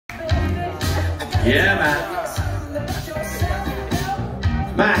Yeah, Matt.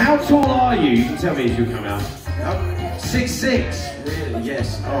 Matt, how tall are you? You can tell me as you come out. Oh, 6'6". Really?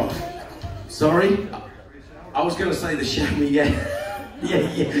 Yes. Oh, sorry. I was going to say the shower. Yeah. Yeah.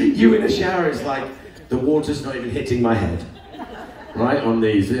 You in a shower, it's like the water's not even hitting my head. Right on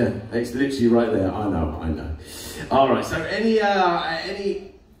these. Yeah. It's literally right there. I know. All right. So any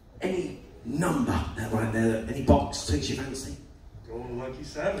number right there? Any box takes your fancy? Oh, lucky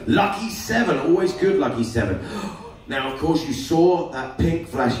 7. Lucky 7, always good, lucky 7. Now, of course, you saw that pink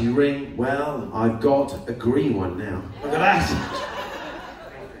flashy ring. Well, I've got a green one now. Look at that.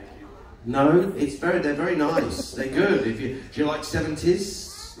 No, they're very nice. They're good. Do you like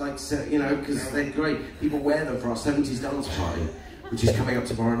 70s? Like, you know, because they're great. People wear them for our 70s dance party, which is coming up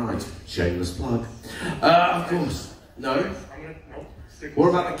tomorrow night. Shameless plug. Of course. No? What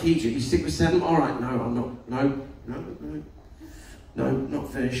about the key? You stick with 7? All right, no, I'm not. No, not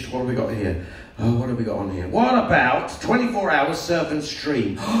finished. What have we got here? Oh, what have we got on here? What about 24 hours surf and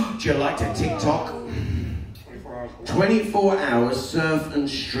stream? Do you like to TikTok? 24 hours surf and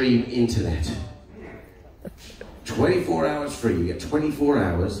stream internet. 24 hours free. You get 24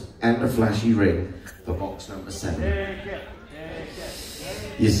 hours and a flashy ring for box number 7.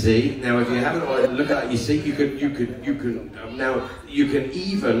 You see, now if you haven't look at that, you see, you can now you can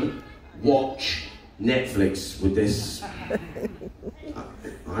even watch Netflix with this.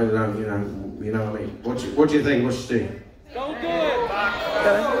 I don't know, you know what I mean. What do you think? What do you think? Go good.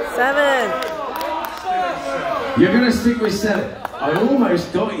 7. You're gonna stick with 7. I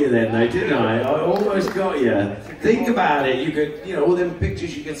almost got you then, though, didn't I? I almost got you. Think about it. You could, all them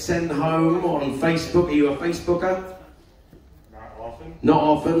pictures you could send home on Facebook. Are you a Facebooker? Not often. Not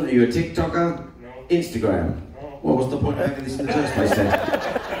often. Are you a TikToker? No. Instagram? No. Well, what's the point of having this in the first place then?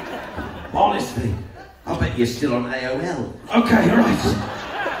 Honestly, I bet you're still on AOL. Okay, all right.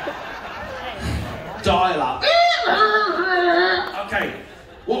 Dial up. Okay.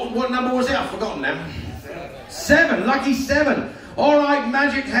 What number was it? I've forgotten now. 7. Lucky 7. All right,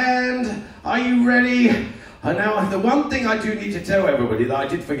 magic hand. Are you ready? Now, the one thing I do need to tell everybody that I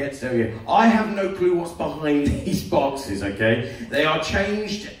did forget to tell you, I have no clue what's behind these boxes, okay? They are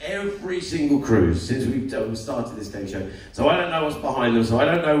changed every single cruise since we've started this game show. So I don't know what's behind them, so I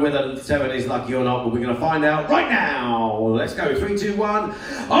don't know whether 7 is lucky or not, but we're going to find out right now. Let's go. 3, 2, 1.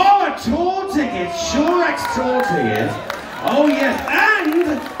 Oh, a tour ticket. Shorex tour ticket. Oh, yes.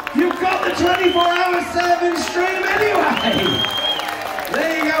 And you've got the 24-hour surf and stream anyway.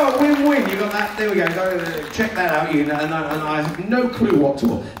 There you go, a win-win. You got that. There we go. Go check that out. And I have no clue what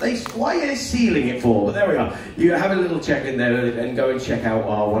tour. Why are they sealing it for? But there we are. You have a little check in there and go and check out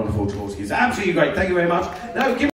our wonderful tours. It's absolutely great. Thank you very much. Now, give